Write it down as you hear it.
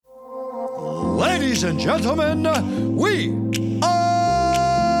Ladies and gentlemen, we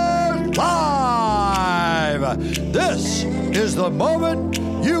are live! This is the moment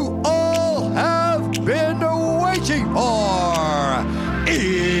you all have been waiting for.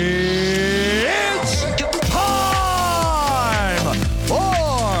 It's time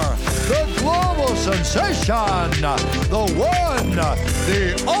for the global sensation, the one,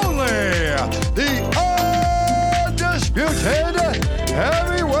 the only, the undisputed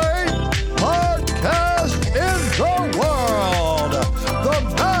heavyweight podcast in the world, the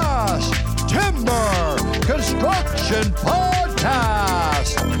Mass Timber Construction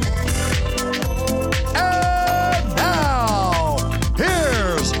Podcast. And now,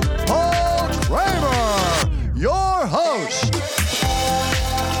 here's Paul Kramer, your host.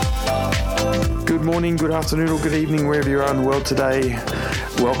 Good morning, good afternoon, or good evening, wherever you are in the world today.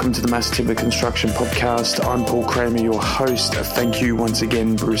 Welcome to the Mass Timber Construction Podcast. I'm Paul Kramer, your host. Thank you once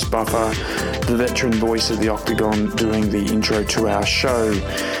again, Bruce Buffer, the veteran voice of the Octagon, doing the intro to our show.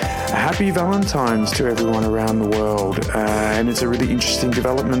 Happy Valentine's to everyone around the world. And it's a really interesting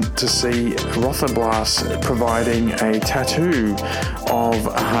development to see Rothablas providing a tattoo of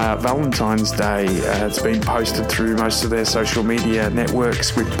Valentine's Day. It's been posted through most of their social media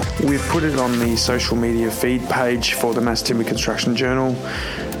networks. We've put it on the social media feed page for the Mass Timber Construction Journal.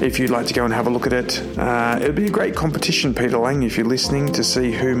 If you'd like to go and have a look at it, it'll be a great competition, Peter Lang, if you're listening, to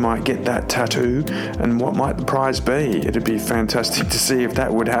see who might get that tattoo and what might the prize be. It'd be fantastic to see if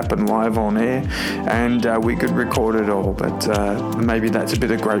that would happen live on air, and we could record it all, but maybe that's a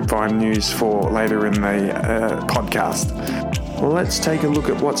bit of grapevine news for later in the podcast. Let's take a look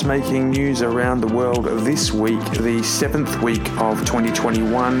at what's making news around the world this week, the 7th week of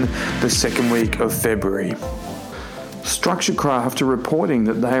 2021, the 2nd week of February. Structurecraft are reporting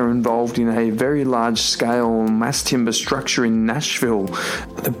that they are involved in a very large-scale mass timber structure in Nashville.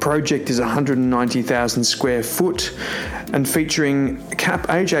 The project is 190,000 square foot and featuring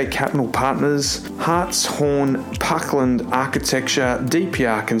AJ Capital Partners, Hartshorn, Parkland Architecture,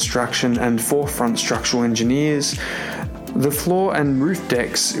 DPR Construction and Forefront Structural Engineers. The floor and roof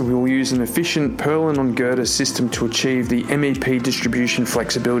decks will use an efficient purlin on girder system to achieve the MEP distribution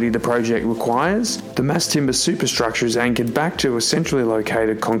flexibility the project requires. The mass timber superstructure is anchored back to a centrally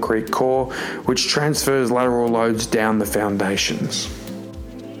located concrete core, which transfers lateral loads down the foundations.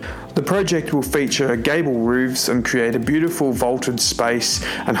 The project will feature gable roofs and create a beautiful vaulted space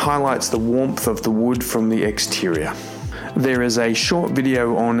and highlights the warmth of the wood from the exterior. There is a short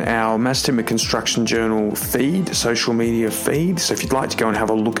video on our Mass Timber Construction Journal feed, social media feed, so if you'd like to go and have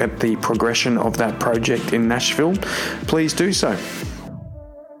a look at the progression of that project in Nashville, please do so.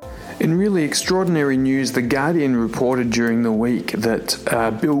 In really extraordinary news, The Guardian reported during the week that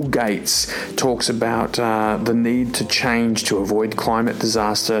Bill Gates talks about the need to change to avoid climate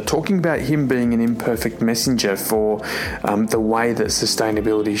disaster, talking about him being an imperfect messenger for the way that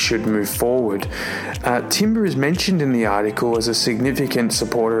sustainability should move forward. Timber is mentioned in the article as a significant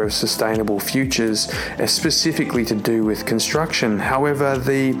supporter of sustainable futures, specifically to do with construction. However,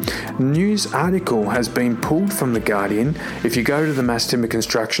 the news article has been pulled from The Guardian. If you go to the Mass Timber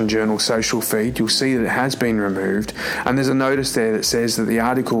Construction Journal social feed, you'll see that it has been removed, and there's a notice there that says that the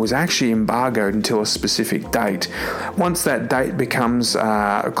article was actually embargoed until a specific date. Once that date becomes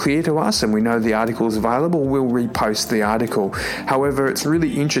clear to us and we know the article is available, we'll repost the article. However, it's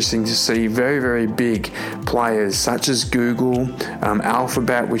really interesting to see very, very big players such as Google,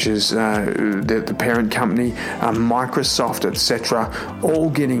 Alphabet, which is the parent company, Microsoft, etc., all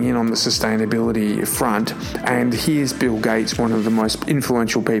getting in on the sustainability front. And here's Bill Gates, one of the most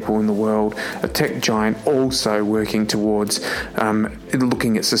influential people in the world, a tech giant, also working towards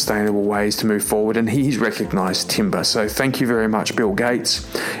looking at sustainable ways to move forward, and he's recognised timber. So thank you very much, Bill Gates.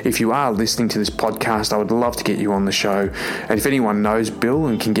 If you are listening to this podcast, I would love to get you on the show, and if anyone knows Bill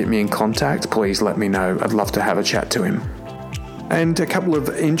and can get me in contact, please let me know. I'd love to have a chat to him. And a couple of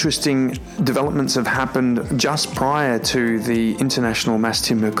interesting developments have happened just prior to the International Mass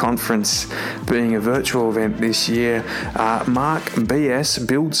Timber Conference being a virtual event this year. Mark BS,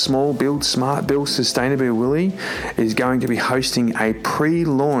 Build Small, Build Smart, Build Sustainably Willie, is going to be hosting a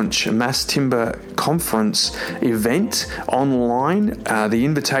pre-launch Mass Timber Conference event online. The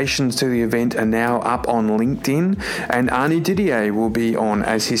invitations to the event are now up on LinkedIn, and Arnie Didier will be on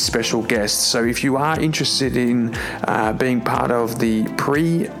as his special guest. So if you are interested in being part of the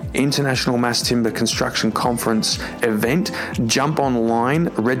pre-International Mass Timber Construction Conference event, jump online,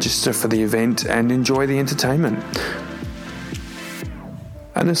 register for the event, and enjoy the entertainment.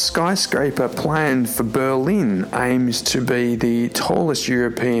 And a skyscraper planned for Berlin aims to be the tallest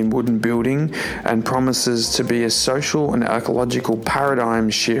European wooden building and promises to be a social and ecological paradigm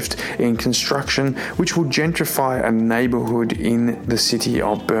shift in construction, which will gentrify a neighbourhood in the city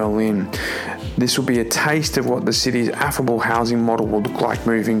of Berlin. This will be a taste of what the city's affable housing model will look like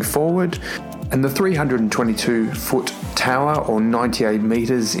moving forward. And the 322-foot tower, or 98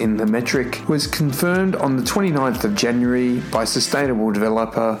 metres in the metric, was confirmed on the 29th of January by sustainable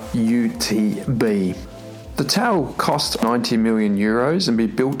developer UTB. The tower will cost 90 million euros and be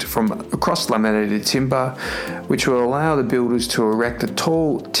built from cross-laminated timber, which will allow the builders to erect a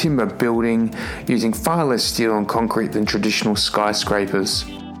tall timber building using far less steel and concrete than traditional skyscrapers.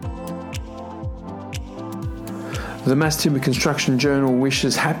 The Mass Timber Construction Journal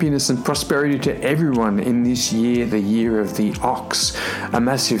wishes happiness and prosperity to everyone in this year, the year of the ox. A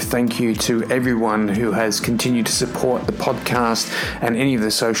massive thank you to everyone who has continued to support the podcast and any of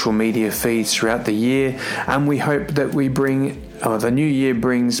the social media feeds throughout the year. And we hope that the new year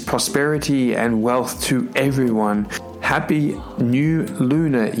brings prosperity and wealth to everyone. Happy new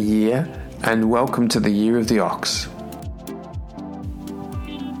lunar year and welcome to the year of the ox.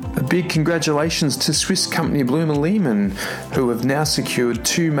 A big congratulations to Swiss company Bloomer Lehmann, who have now secured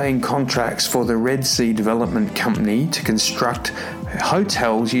 2 main contracts for the Red Sea Development Company to construct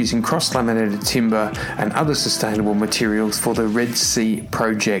hotels using cross-laminated timber and other sustainable materials for the Red Sea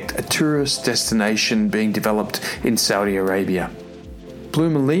project, a tourist destination being developed in Saudi Arabia.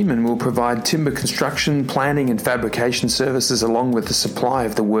 Bloomer Lehmann will provide timber construction, planning and fabrication services along with the supply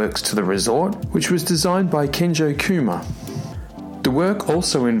of the works to the resort, which was designed by Kenjo Kuma. The work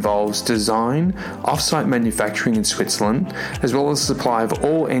also involves design, off-site manufacturing in Switzerland, as well as supply of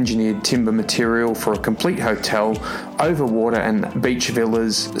all engineered timber material for a complete hotel, overwater and beach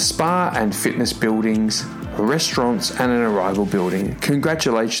villas, spa and fitness buildings, restaurants and an arrival building.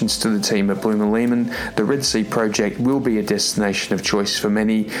 Congratulations to the team at Bloomer Lehmann. The Red Sea project will be a destination of choice for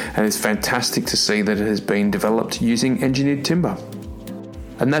many, and it's fantastic to see that it has been developed using engineered timber.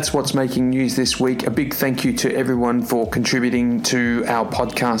 And that's what's making news this week. A big thank you to everyone for contributing to our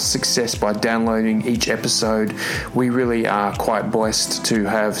podcast success by downloading each episode. We really are quite blessed to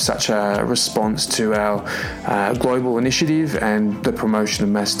have such a response to our global initiative and the promotion of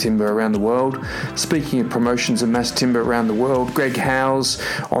mass timber around the world. Speaking of promotions of mass timber around the world, Greg Howes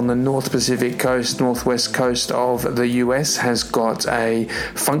on the North Pacific coast, northwest coast of the US has got a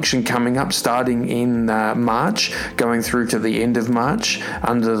function coming up starting in March, going through to the end of March,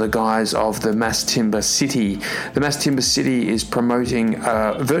 under the guise of the Mass Timber City. The Mass Timber City is promoting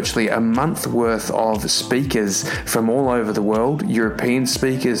virtually a month worth of speakers from all over the world, European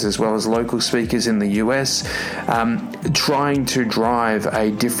speakers as well as local speakers in the US, trying to drive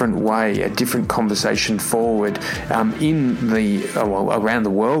a different way, a different conversation forward around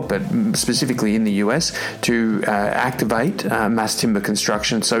the world, but specifically in the US, to activate mass timber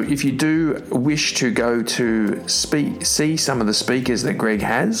construction. So if you do wish to go to see some of the speakers that Greg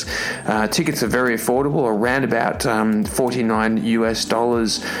has, tickets are very affordable, around about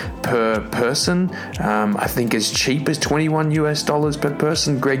 $49 per person. I think as cheap as $21 per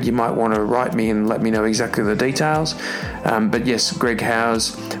person. Greg, you might want to write me and let me know exactly the details. But yes, Greg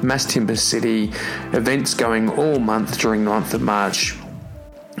Howes, Mass Timber City, events going all month during the month of March.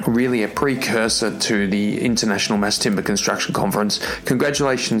 Really a precursor to the International Mass Timber Construction Conference.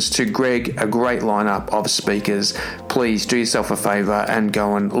 Congratulations to Greg, a great lineup of speakers. Please do yourself a favour and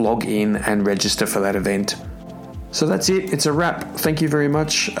go and log in and register for that event. So that's it. It's a wrap. Thank you very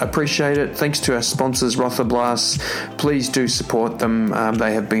much. Appreciate it. Thanks to our sponsors, Rothablas. Please do support them.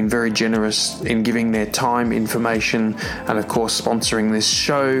 They have been very generous in giving their time, information, and of course sponsoring this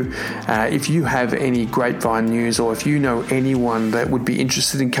show. If you have any grapevine news, or if you know anyone that would be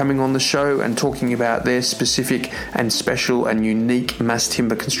interested in coming on the show and talking about their specific and special and unique mass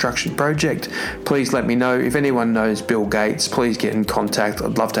timber construction project, please let me know. If anyone knows Bill Gates, please get in contact.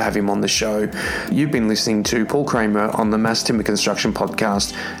 I'd love to have him on the show. You've been listening to Paul Kramer on the Mass Timber Construction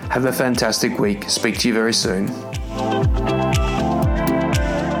Podcast. Have a fantastic week. Speak to you very soon.